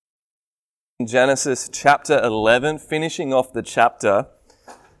Genesis chapter 11, finishing off the chapter.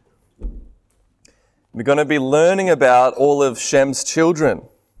 We're going to be learning about all of Shem's children.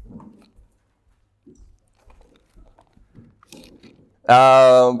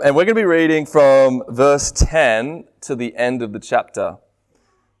 And we're going to be reading from verse 10 to the end of the chapter.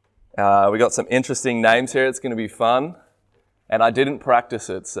 We got some interesting names here. It's going to be fun. And I didn't practice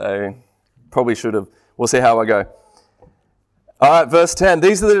it, so probably should have. We'll see how I go. All right, verse 10.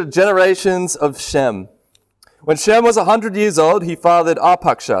 These are the generations of Shem. When Shem was 100 years old, he fathered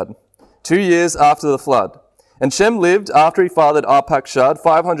Arpachshad, 2 years after the flood. And Shem lived after he fathered Arpachshad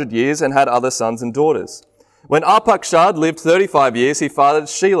 500 years and had other sons and daughters. When Arpachshad lived 35 years, he fathered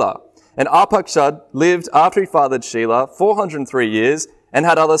Shelah. And Arpachshad lived after he fathered Shelah 403 years and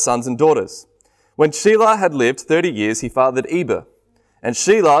had other sons and daughters. When Shelah had lived 30 years, he fathered Eber. And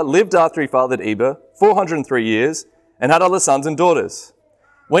Shelah lived after he fathered Eber 403 years and had other sons and daughters.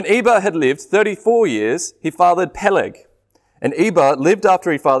 When Eber had lived 34 years, he fathered Peleg. And Eber lived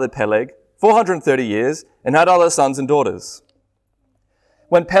after he fathered Peleg 430 years and had other sons and daughters.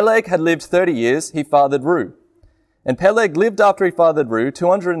 When Peleg had lived 30 years, he fathered Reu. And Peleg lived after he fathered Reu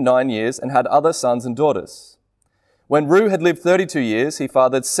 209 years and had other sons and daughters. When Reu had lived 32 years, he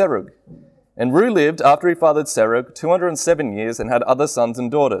fathered Serug. And Reu lived after he fathered Serug 207 years and had other sons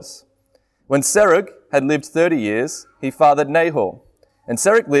and daughters. When Serug had lived 30 years, he fathered Nahor. And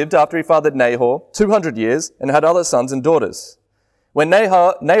Serug lived after he fathered Nahor 200 years and had other sons and daughters. When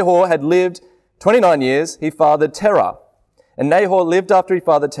Nahor had lived 29 years, he fathered Terah. And Nahor lived after he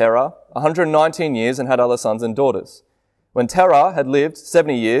fathered Terah 119 years and had other sons and daughters. When Terah had lived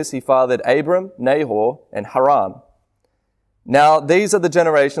 70 years, he fathered Abram, Nahor, and Haran. Now these are the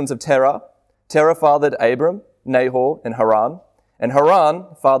generations of Terah. Terah fathered Abram, Nahor, and Haran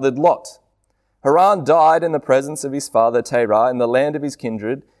fathered Lot. Haran died in the presence of his father Terah in the land of his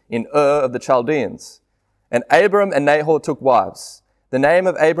kindred in Ur of the Chaldeans. And Abram and Nahor took wives. The name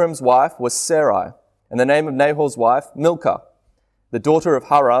of Abram's wife was Sarai, and the name of Nahor's wife Milcah, the daughter of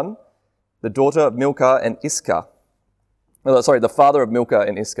Haran, the daughter of Milcah and Iscah. The father of Milcah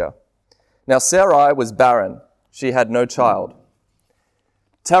and Iscah. Now Sarai was barren. She had no child.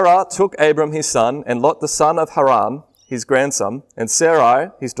 Terah took Abram his son, and Lot the son of Haran, his grandson, and Sarai,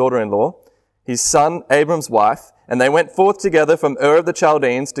 his daughter-in-law, his son Abram's wife, and they went forth together from Ur of the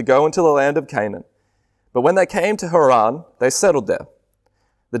Chaldeans to go into the land of Canaan. But when they came to Haran, they settled there.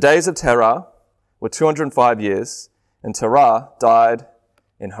 The days of Terah were 205 years, and Terah died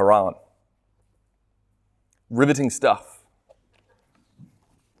in Haran. Riveting stuff.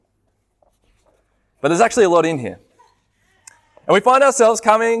 But there's actually a lot in here. And we find ourselves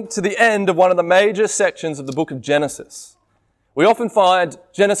coming to the end of one of the major sections of the book of Genesis. We often find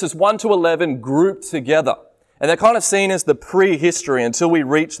Genesis 1 to 11 grouped together. And they're kind of seen as the prehistory until we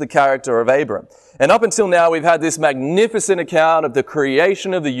reach the character of Abram. And up until now, we've had this magnificent account of the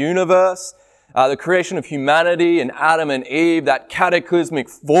creation of the universe, the creation of humanity and Adam and Eve, that cataclysmic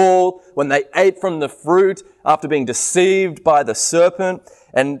fall when they ate from the fruit after being deceived by the serpent.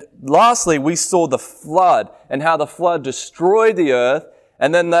 And lastly, we saw the flood and how the flood destroyed the earth.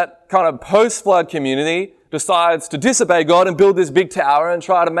 And then that kind of post-flood community decides to disobey God and build this big tower and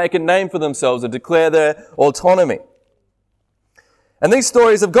try to make a name for themselves and declare their autonomy. And these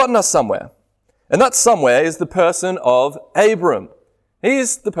stories have gotten us somewhere. And that somewhere is the person of Abram.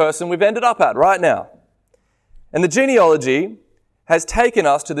 He's the person we've ended up at right now. And the genealogy has taken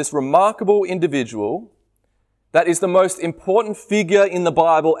us to this remarkable individual that is the most important figure in the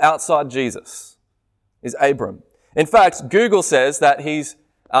Bible outside Jesus, is Abram. In fact, Google says that he's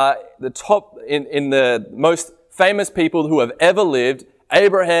the top in the most famous people who have ever lived.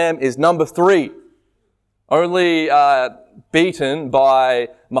 Abraham is number 3, only beaten by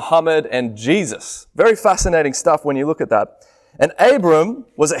Muhammad and Jesus. Very fascinating stuff when you look at that. And Abram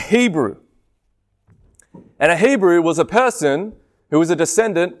was a Hebrew. And a Hebrew was a person who was a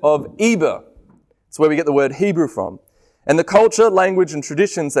descendant of Eber. That's where we get the word Hebrew from. And the culture, language, and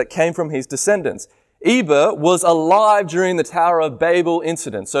traditions that came from his descendants. Eber was alive during the Tower of Babel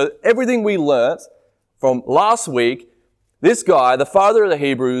incident. So everything we learnt from last week, this guy, the father of the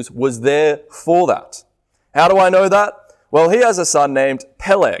Hebrews, was there for that. How do I know that? Well, he has a son named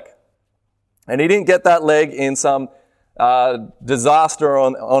Peleg. And he didn't get that leg in some disaster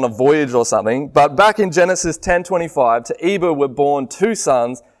on a voyage or something. But back in Genesis 10:25, to Eber were born 2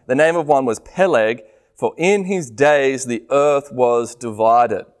 sons. The name of one was Peleg, for in his days the earth was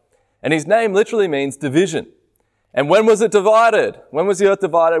divided. And his name literally means division. And when was it divided? When was the earth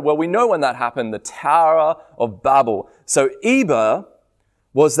divided? Well, we know when that happened, the Tower of Babel. So Eber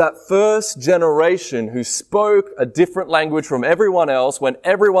was that first generation who spoke a different language from everyone else when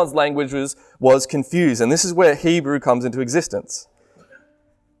everyone's language was confused. And this is where Hebrew comes into existence.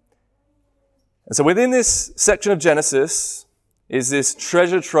 And so within this section of Genesis is this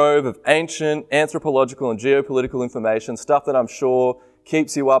treasure trove of ancient anthropological and geopolitical information, stuff that I'm sure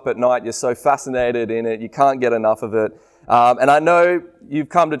keeps you up at night. You're so fascinated in it. You can't get enough of it. And I know you've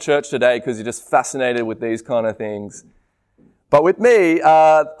come to church today because you're just fascinated with these kind of things. But with me,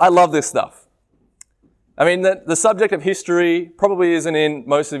 I love this stuff. I mean, the subject of history probably isn't in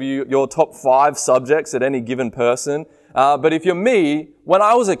most of your top 5 subjects at any given person. But if you're me, when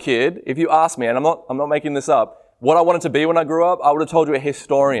I was a kid, if you asked me, and I'm not making this up, what I wanted to be when I grew up, I would have told you a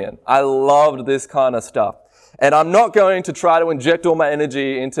historian. I loved this kind of stuff. And I'm not going to try to inject all my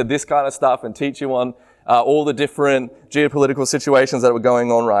energy into this kind of stuff and teach you on all the different geopolitical situations that are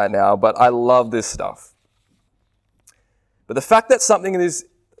going on right now, but I love this stuff. But the fact that something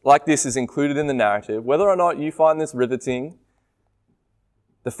like this is included in the narrative, whether or not you find this riveting,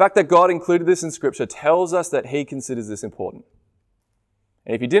 the fact that God included this in Scripture tells us that He considers this important.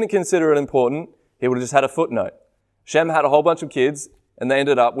 And if He didn't consider it important, He would have just had a footnote. Shem had a whole bunch of kids, and they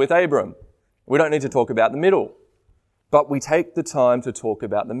ended up with Abram. We don't need to talk about the middle. But we take the time to talk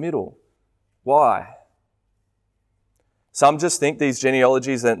about the middle. Why? Some just think these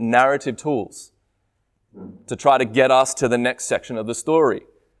genealogies are narrative tools to try to get us to the next section of the story.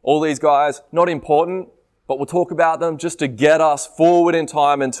 All these guys, not important, but we'll talk about them just to get us forward in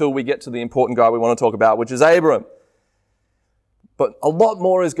time until we get to the important guy we want to talk about, which is Abram. But a lot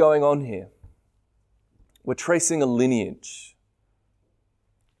more is going on here. We're tracing a lineage.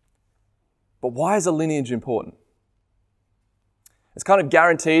 But why is a lineage important? It's kind of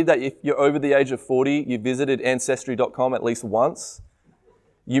guaranteed that if you're over the age of 40, you visited Ancestry.com at least once.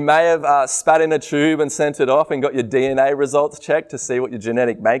 You may have spat in a tube and sent it off and got your DNA results checked to see what your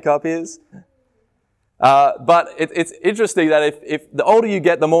genetic makeup is. But it's interesting that if the older you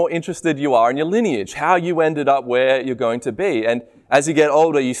get, the more interested you are in your lineage, how you ended up where you're going to be. And as you get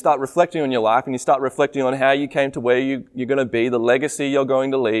older, you start reflecting on your life and you start reflecting on how you came to where you're going to be, the legacy you're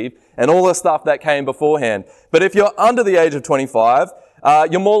going to leave, and all the stuff that came beforehand. But if you're under the age of 25,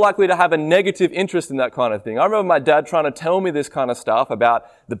 you're more likely to have a negative interest in that kind of thing. I remember my dad trying to tell me this kind of stuff about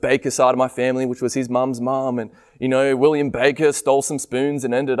the Baker side of my family, which was his mum's mum, and, William Baker stole some spoons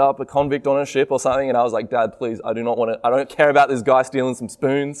and ended up a convict on a ship or something. And I was like, Dad, please, I don't care about this guy stealing some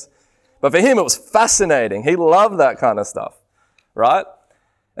spoons. But for him, it was fascinating. He loved that kind of stuff, right?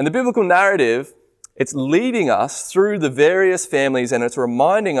 And the biblical narrative, it's leading us through the various families, and it's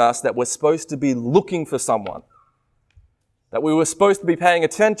reminding us that we're supposed to be looking for someone, that we were supposed to be paying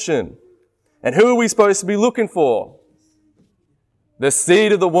attention. And who are we supposed to be looking for? The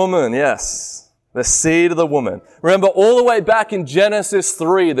seed of the woman, yes. The seed of the woman. Remember all the way back in Genesis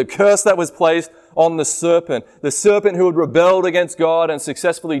 3, the curse that was placed on the serpent who had rebelled against God and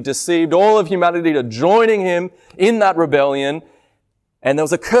successfully deceived all of humanity to joining him in that rebellion. And there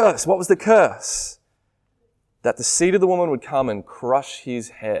was a curse. What was the curse? That the seed of the woman would come and crush his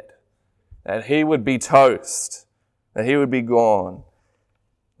head. That he would be toast. That he would be gone.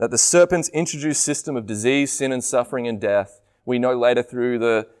 That the serpent's introduced system of disease, sin and suffering and death, we know later through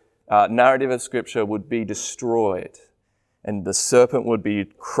the narrative of Scripture, would be destroyed. And the serpent would be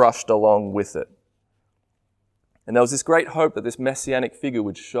crushed along with it. And there was this great hope that this messianic figure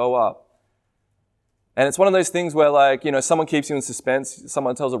would show up. And it's one of those things where, someone keeps you in suspense,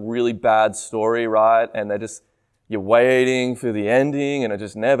 someone tells a really bad story, right? And you're waiting for the ending and it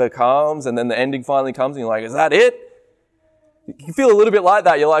just never comes. And then the ending finally comes and you're like, is that it? You feel a little bit like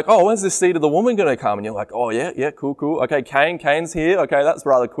that. You're like, oh, when's the seed of the woman going to come? And you're like, oh, yeah, cool. Okay, Cain's here. Okay, that's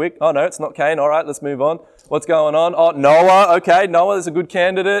rather quick. Oh, no, it's not Cain. All right, let's move on. What's going on? Oh, Noah. Okay, Noah is a good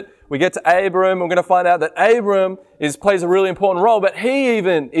candidate. We get to Abram. We're going to find out that Abram plays a really important role, but he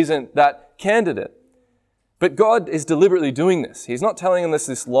even isn't that candidate. But God is deliberately doing this. He's not telling us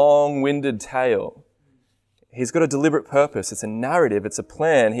this long-winded tale. He's got a deliberate purpose. It's a narrative. It's a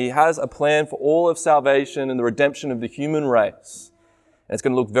plan. He has a plan for all of salvation and the redemption of the human race. And it's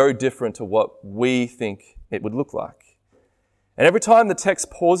going to look very different to what we think it would look like. And every time the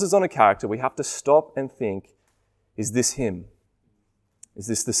text pauses on a character, we have to stop and think, is this him? Is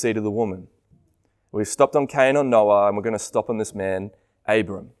this the seed of the woman? We've stopped on Cain or Noah, and we're going to stop on this man,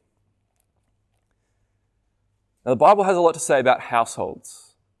 Abram. Now, the Bible has a lot to say about households.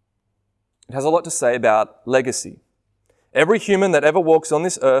 It has a lot to say about legacy. Every human that ever walks on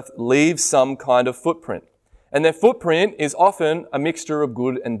this earth leaves some kind of footprint. And their footprint is often a mixture of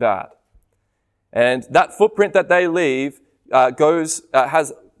good and bad. And that footprint that they leave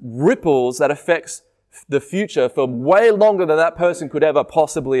has ripples that affects the future for way longer than that person could ever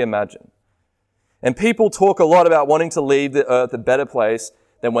possibly imagine. And people talk a lot about wanting to leave the earth a better place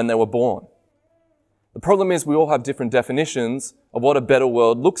than when they were born. The problem is we all have different definitions of what a better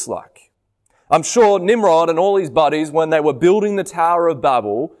world looks like. I'm sure Nimrod and all his buddies, when they were building the Tower of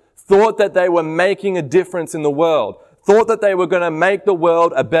Babel, thought that they were making a difference in the world, thought that they were going to make the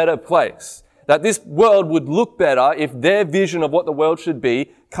world a better place, that this world would look better if their vision of what the world should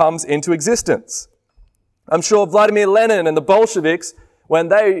be comes into existence. I'm sure Vladimir Lenin and the Bolsheviks, when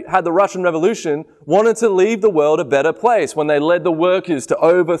they had the Russian Revolution, wanted to leave the world a better place, when they led the workers to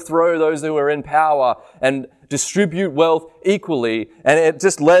overthrow those who were in power and distribute wealth equally. And it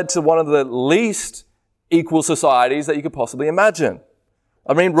just led to one of the least equal societies that you could possibly imagine.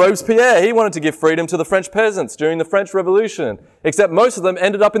 I mean, Robespierre, he wanted to give freedom to the French peasants during the French Revolution, except most of them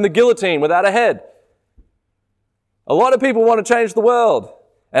ended up in the guillotine without a head. A lot of people want to change the world,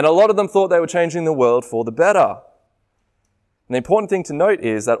 and a lot of them thought they were changing the world for the better. And the important thing to note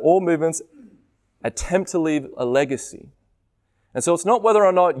is that all movements attempt to leave a legacy. And so it's not whether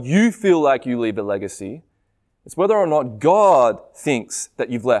or not you feel like you leave a legacy, it's whether or not God thinks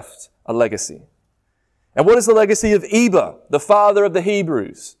that you've left a legacy. And what is the legacy of Eber, the father of the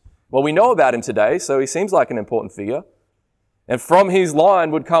Hebrews? Well, we know about him today, so he seems like an important figure. And from his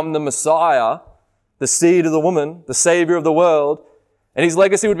line would come the Messiah, the seed of the woman, the Savior of the world. And his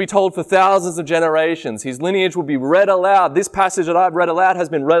legacy would be told for thousands of generations. His lineage would be read aloud. This passage that I've read aloud has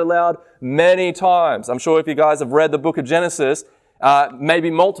been read aloud many times. I'm sure if you guys have read the book of Genesis,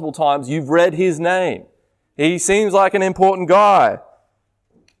 maybe multiple times, you've read his name. He seems like an important guy.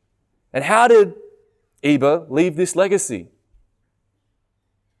 And how did Eber leave this legacy?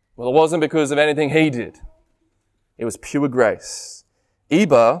 Well, it wasn't because of anything he did. It was pure grace.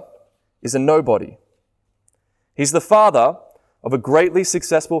 Eber is a nobody. He's the father of a greatly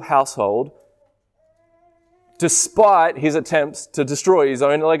successful household, despite his attempts to destroy his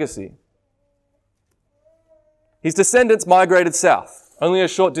own legacy. His descendants migrated south, only a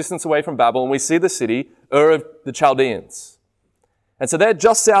short distance away from Babel, and we see the city, Ur of the Chaldeans. And so they're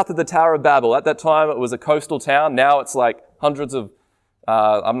just south of the Tower of Babel. At that time, it was a coastal town. Now it's like hundreds of,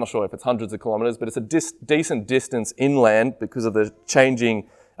 I'm not sure if it's hundreds of kilometers, but it's a decent distance inland because of the changing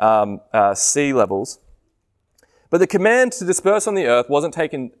sea levels. But the command to disperse on the earth wasn't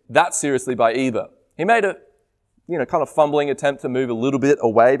taken that seriously by Eber. He made a, kind of fumbling attempt to move a little bit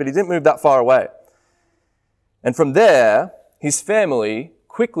away, but he didn't move that far away. And from there, his family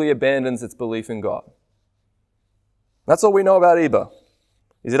quickly abandons its belief in God. That's all we know about Eber,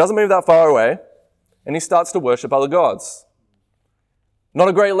 is he doesn't move that far away, and he starts to worship other gods. Not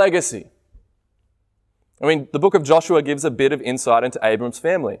a great legacy. I mean, the book of Joshua gives a bit of insight into Abram's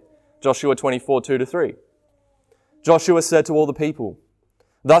family. Joshua 24, 2-3. Joshua said to all the people,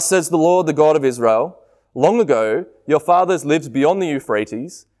 "Thus says the Lord, the God of Israel, long ago your fathers lived beyond the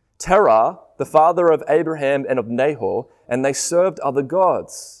Euphrates, Terah, the father of Abraham and of Nahor, and they served other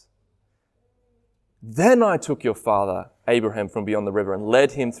gods. Then I took your father Abraham from beyond the river and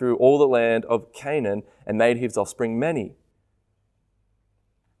led him through all the land of Canaan and made his offspring many."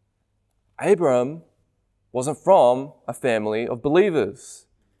 Abram wasn't from a family of believers.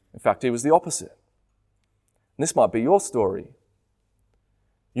 In fact, he was the opposite. And this might be your story.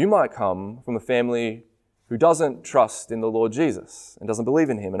 You might come from a family who doesn't trust in the Lord Jesus and doesn't believe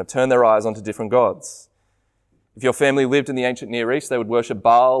in him and have turned their eyes onto different gods. If your family lived in the ancient Near East, they would worship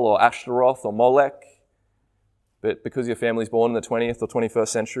Baal or Ashtaroth or Molech. But because your family's born in the 20th or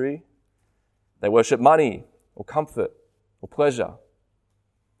 21st century, they worship money or comfort or pleasure.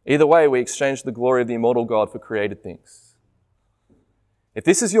 Either way, we exchange the glory of the immortal God for created things. If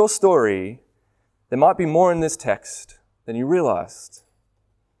this is your story, there might be more in this text than you realized.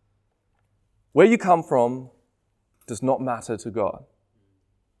 Where you come from does not matter to God.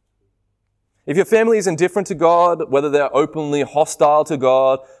 If your family is indifferent to God, whether they're openly hostile to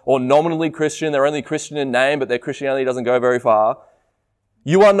God or nominally Christian, they're only Christian in name, but their Christianity doesn't go very far,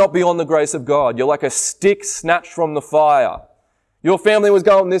 you are not beyond the grace of God. You're like a stick snatched from the fire. Your family was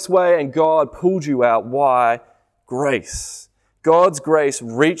going this way and God pulled you out. Why? Grace. God's grace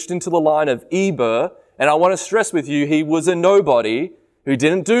reached into the line of Eber, and I want to stress with you, he was a nobody who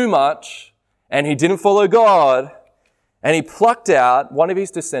didn't do much, and he didn't follow God, and he plucked out one of his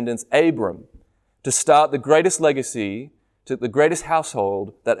descendants, Abram, to start the greatest legacy, to the greatest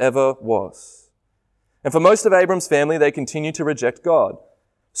household that ever was. And for most of Abram's family, they continued to reject God.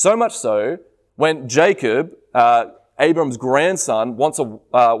 So much so, when Jacob, Abram's grandson, wants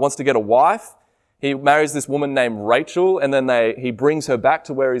to get a wife, he marries this woman named Rachel, and then he brings her back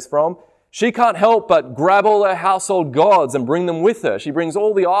to where he's from. She can't help but grab all her household gods and bring them with her. She brings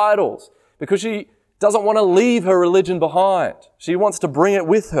all the idols because she doesn't want to leave her religion behind. She wants to bring it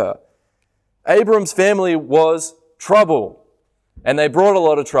with her. Abram's family was trouble, and they brought a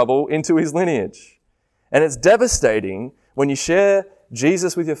lot of trouble into his lineage. And it's devastating when you share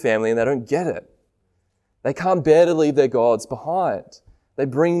Jesus with your family and they don't get it. They can't bear to leave their gods behind. They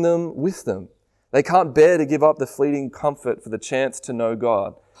bring them with them. They can't bear to give up the fleeting comfort for the chance to know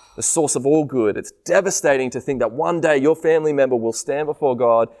God, the source of all good. It's devastating to think that one day your family member will stand before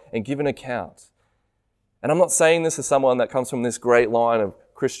God and give an account. And I'm not saying this as someone that comes from this great line of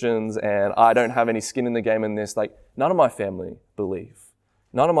Christians and I don't have any skin in the game in this. Like, none of my family believe.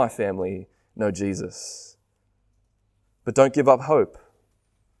 None of my family know Jesus. But don't give up hope.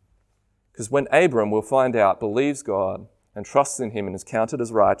 Because when Abram, we'll find out, believes God and trusts in him and is counted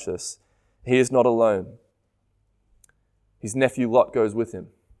as righteous, he is not alone. His nephew Lot goes with him.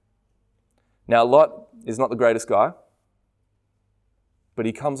 Now, Lot is not the greatest guy, but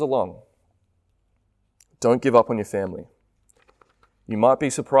he comes along. Don't give up on your family. You might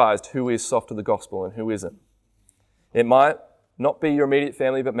be surprised who is soft to the gospel and who isn't. It might not be your immediate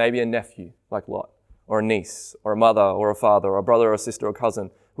family, but maybe a nephew like Lot, or a niece, or a mother, or a father, or a brother, or a sister, or a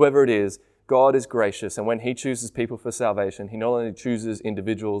cousin. Whoever it is, God is gracious, and when he chooses people for salvation, he not only chooses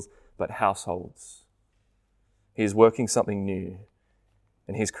individuals, but households. He is working something new,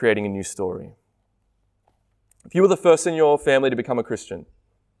 and he's creating a new story. If you were the first in your family to become a Christian,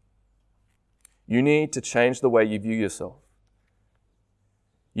 you need to change the way you view yourself.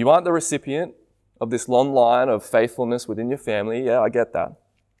 You aren't the recipient of this long line of faithfulness within your family. Yeah, I get that.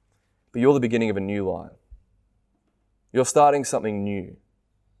 But you're the beginning of a new line. You're starting something new.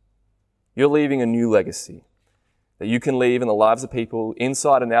 You're leaving a new legacy that you can leave in the lives of people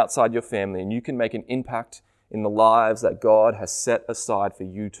inside and outside your family, and you can make an impact in the lives that God has set aside for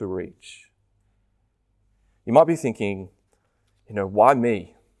you to reach. You might be thinking, why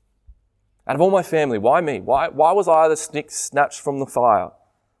me? Out of all my family, why me? Why was I the snake snatched from the fire?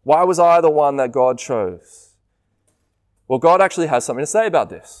 Why was I the one that God chose? Well, God actually has something to say about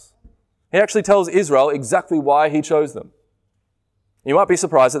this. He actually tells Israel exactly why he chose them. You might be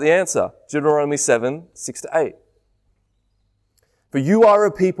surprised at the answer. Deuteronomy 7, 6-8. For you are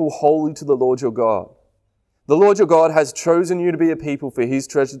a people holy to the Lord your God. The Lord your God has chosen you to be a people for his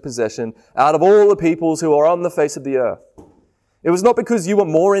treasured possession out of all the peoples who are on the face of the earth. It was not because you were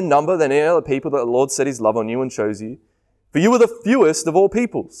more in number than any other people that the Lord set his love on you and chose you. For you were the fewest of all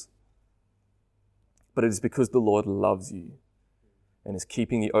peoples. But it is because the Lord loves you and is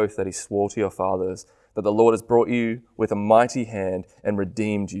keeping the oath that he swore to your fathers, that the Lord has brought you with a mighty hand and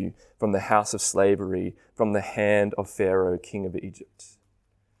redeemed you from the house of slavery, from the hand of Pharaoh, king of Egypt.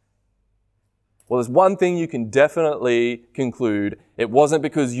 Well, there's one thing you can definitely conclude. It wasn't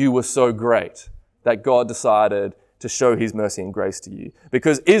because you were so great that God decided to show his mercy and grace to you.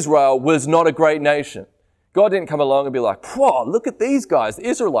 Because Israel was not a great nation. God didn't come along and be like, whoa, look at these guys, the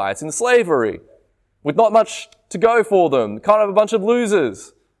Israelites in slavery, with not much to go for them, kind of a bunch of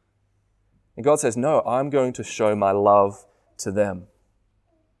losers. And God says, no, I'm going to show my love to them.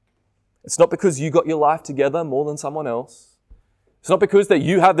 It's not because you got your life together more than someone else. It's not because that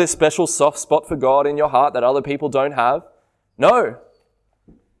you have this special soft spot for God in your heart that other people don't have. No.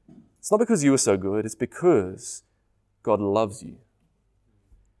 It's not because you were so good. It's because God loves you.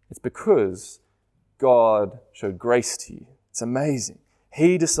 It's because God showed grace to you. It's amazing.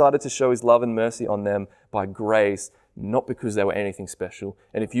 He decided to show his love and mercy on them by grace, not because they were anything special.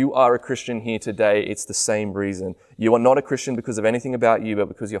 And if you are a Christian here today, it's the same reason. You are not a Christian because of anything about you, but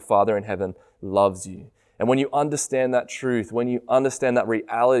because your Father in heaven loves you. And when you understand that truth, when you understand that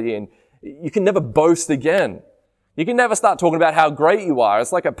reality, and you can never boast again. You can never start talking about how great you are.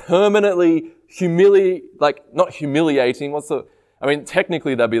 It's like a permanently not humiliating.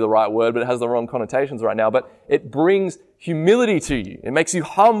 Technically that'd be the right word, but it has the wrong connotations right now. But it brings humility to you. It makes you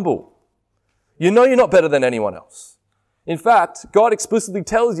humble. You know you're not better than anyone else. In fact, God explicitly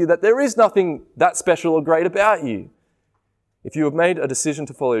tells you that there is nothing that special or great about you. If you have made a decision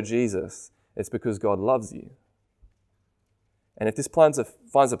to follow Jesus, it's because God loves you. And if this finds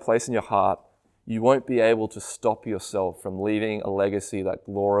a place in your heart, you won't be able to stop yourself from leaving a legacy that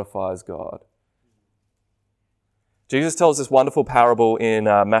glorifies God. Jesus tells this wonderful parable in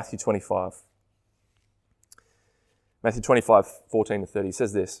Matthew 25. Matthew 25, 14-30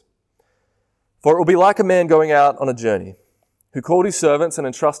 says this. For it will be like a man going out on a journey, who called his servants and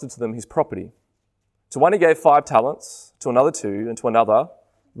entrusted to them his property. To one he gave 5 talents, to another 2, and to another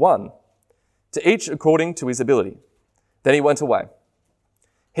 1, to each according to his ability. Then he went away.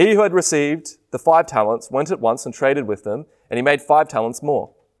 He who had received the 5 talents went at once and traded with them, and he made 5 talents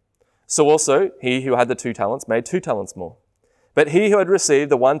more. So also he who had the 2 talents made 2 talents more. But he who had received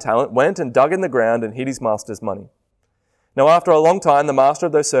the 1 talent went and dug in the ground and hid his master's money. Now after a long time, the master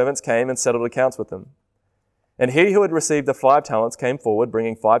of those servants came and settled accounts with them. And he who had received the 5 talents came forward,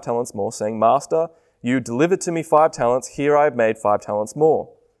 bringing 5 talents more, saying, Master, you delivered to me 5 talents. Here I have made 5 talents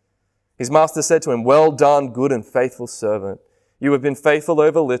more. His master said to him, Well done, good and faithful servant. You have been faithful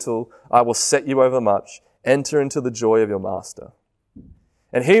over little. I will set you over much. Enter into the joy of your master.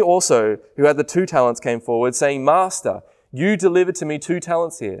 And he also, who had the 2 talents, came forward, saying, Master, you delivered to me 2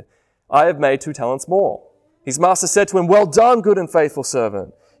 talents here. I have made 2 talents more. His master said to him, Well done, good and faithful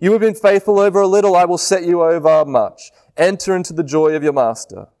servant. You have been faithful over a little. I will set you over much. Enter into the joy of your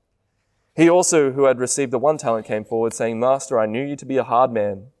master. He also, who had received the 1 talent, came forward, saying, Master, I knew you to be a hard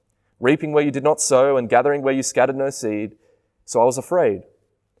man, reaping where you did not sow and gathering where you scattered no seed. So I was afraid,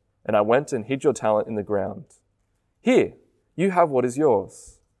 and I went and hid your talent in the ground. Here, you have what is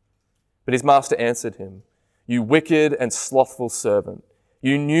yours. But his master answered him, You wicked and slothful servant.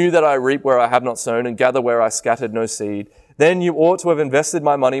 You knew that I reap where I have not sown and gather where I scattered no seed. Then you ought to have invested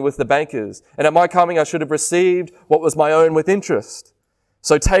my money with the bankers, and at my coming I should have received what was my own with interest.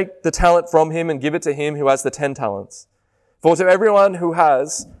 So take the talent from him and give it to him who has the 10 talents. For to everyone who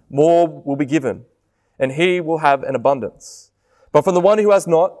has, more will be given, and he will have an abundance. But from the one who has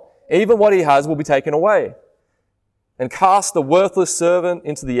not, even what he has will be taken away. And cast the worthless servant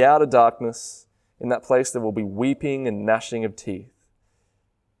into the outer darkness. In that place there will be weeping and gnashing of teeth.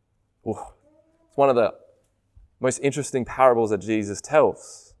 Ooh, it's one of the most interesting parables that Jesus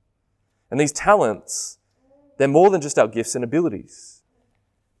tells. And these talents, they're more than just our gifts and abilities,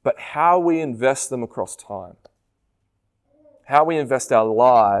 but how we invest them across time. How we invest our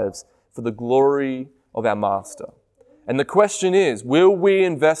lives for the glory of our Master. And the question is, will we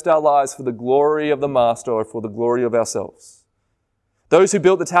invest our lives for the glory of the Master or for the glory of ourselves? Those who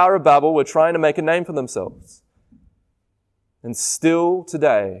built the Tower of Babel were trying to make a name for themselves. And still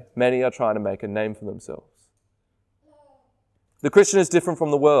today, many are trying to make a name for themselves. The Christian is different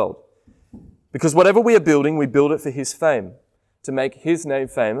from the world. Because whatever we are building, we build it for his fame, to make his name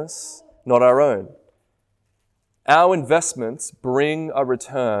famous, not our own. Our investments bring a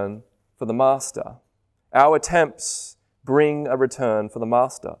return for the Master. Our attempts bring a return for the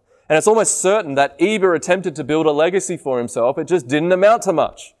Master. And it's almost certain that Eber attempted to build a legacy for himself. It just didn't amount to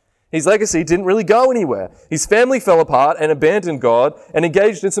much. His legacy didn't really go anywhere. His family fell apart and abandoned God and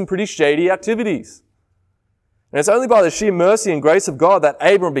engaged in some pretty shady activities. And it's only by the sheer mercy and grace of God that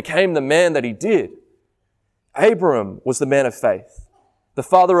Abram became the man that he did. Abram was the man of faith, the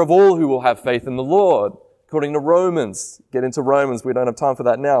father of all who will have faith in the Lord, according to Romans. Get into Romans, we don't have time for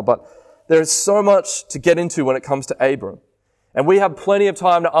that now, but there is so much to get into when it comes to Abram. And we have plenty of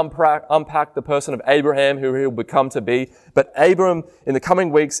time to unpack the person of Abraham, who he'll become to be. But Abram in the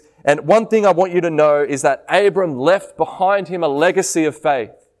coming weeks, and one thing I want you to know is that Abram left behind him a legacy of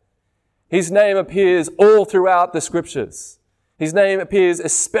faith. His name appears all throughout the scriptures. His name appears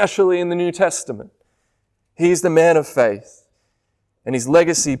especially in the New Testament. He is the man of faith. And his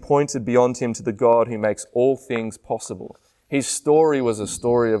legacy pointed beyond him to the God who makes all things possible. His story was a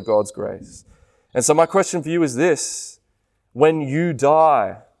story of God's grace. And so my question for you is this. When you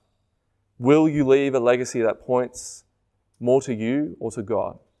die, will you leave a legacy that points more to you or to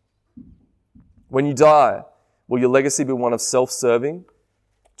God? When you die, will your legacy be one of self-serving,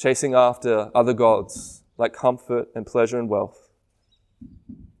 chasing after other gods like comfort and pleasure and wealth?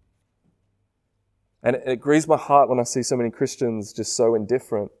 And it grieves my heart when I see so many Christians just so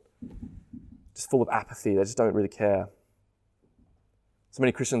indifferent, just full of apathy. They just don't really care. So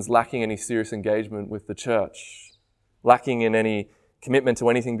many Christians lacking any serious engagement with the church, lacking in any commitment to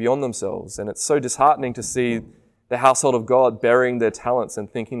anything beyond themselves. And it's so disheartening to see the household of God burying their talents and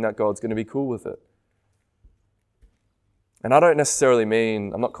thinking that God's going to be cool with it. And I don't necessarily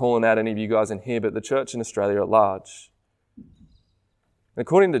mean, I'm not calling out any of you guys in here, but the church in Australia at large. And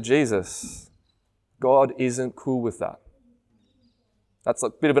according to Jesus, God isn't cool with that. That's a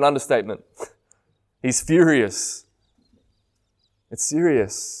bit of an understatement. He's furious. It's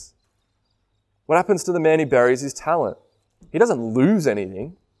serious. What happens to the man who buries his talent? He doesn't lose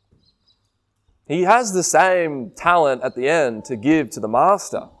anything. He has the same talent at the end to give to the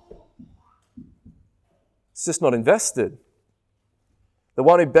master. It's just not invested. The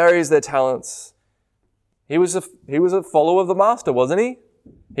one who buries their talents, he was a follower of the master, wasn't he?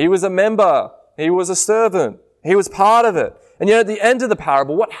 He was a member. He was a servant. He was part of it. And yet at the end of the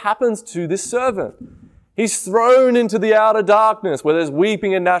parable, what happens to this servant? He's thrown into the outer darkness where there's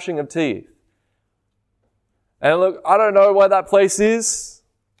weeping and gnashing of teeth. And look, I don't know where that place is,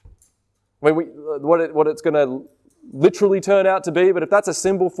 what it's going to literally turn out to be, but if that's a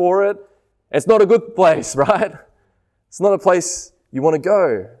symbol for it, it's not a good place, right? It's not a place you want to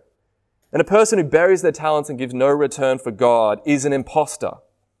go. And a person who buries their talents and gives no return for God is an imposter.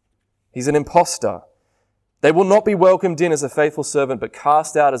 He's an imposter. They will not be welcomed in as a faithful servant, but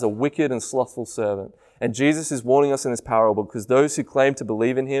cast out as a wicked and slothful servant. And Jesus is warning us in this parable because those who claim to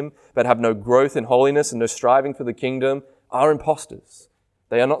believe in him but have no growth in holiness and no striving for the kingdom are impostors.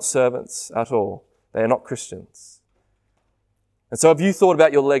 They are not servants at all. They are not Christians. And so have you thought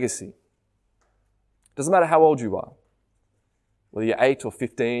about your legacy? It doesn't matter how old you are, whether you're 8 or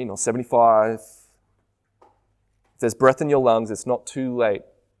 15 or 75. If there's breath in your lungs, it's not too late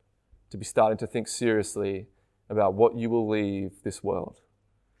to be starting to think seriously about what you will leave this world,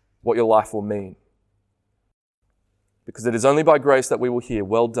 what your life will mean. Because it is only by grace that we will hear,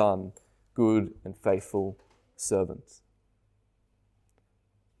 "Well done, good and faithful servant."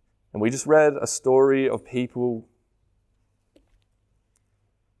 And we just read a story of people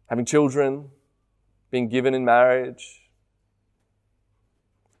having children, being given in marriage,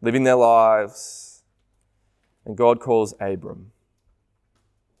 living their lives, and God calls Abram.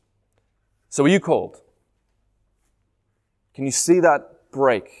 So are you called? Can you see that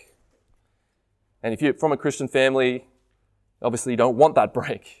break? And if you're from a Christian family, obviously you don't want that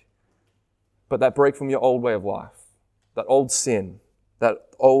break. But that break from your old way of life, that old sin, that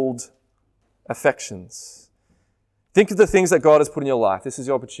old affections. Think of the things that God has put in your life. This is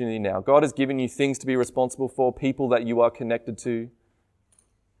your opportunity now. God has given you things to be responsible for, people that you are connected to.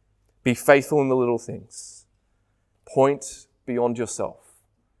 Be faithful in the little things. Point beyond yourself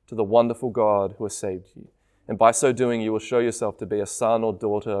to the wonderful God who has saved you. And by so doing, you will show yourself to be a son or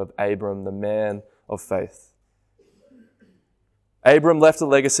daughter of Abram, the man of faith. Abram left a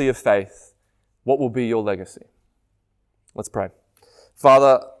legacy of faith. What will be your legacy? Let's pray.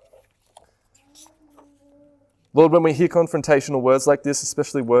 Father, Lord, when we hear confrontational words like this,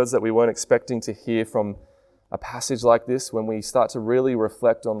 especially words that we weren't expecting to hear from a passage like this, when we start to really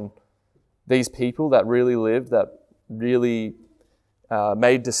reflect on these people that really lived, that really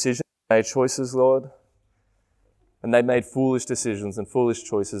made decisions, made choices, Lord, and they made foolish decisions and foolish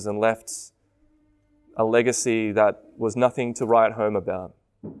choices and left a legacy that was nothing to write home about.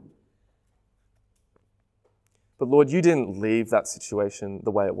 But Lord, you didn't leave that situation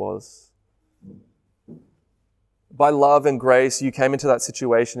the way it was. By love and grace, you came into that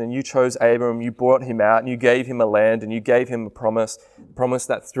situation and you chose Abram, you brought him out and you gave him a land and you gave him a promise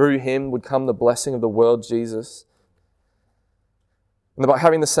that through him would come the blessing of the world, Jesus. And by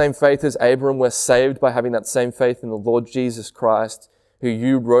having the same faith as Abram, we're saved by having that same faith in the Lord Jesus Christ, who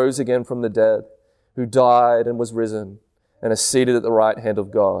you rose again from the dead, who died and was risen and is seated at the right hand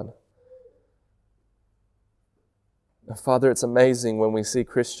of God. And Father, it's amazing when we see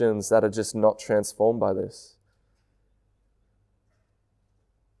Christians that are just not transformed by this.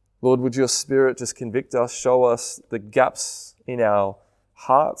 Lord, would your Spirit just convict us, show us the gaps in our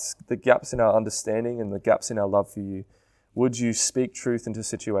hearts, the gaps in our understanding, and the gaps in our love for you. Would you speak truth into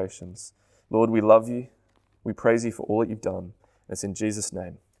situations? Lord, we love you. We praise you for all that you've done. And it's in Jesus'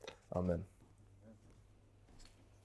 name. Amen.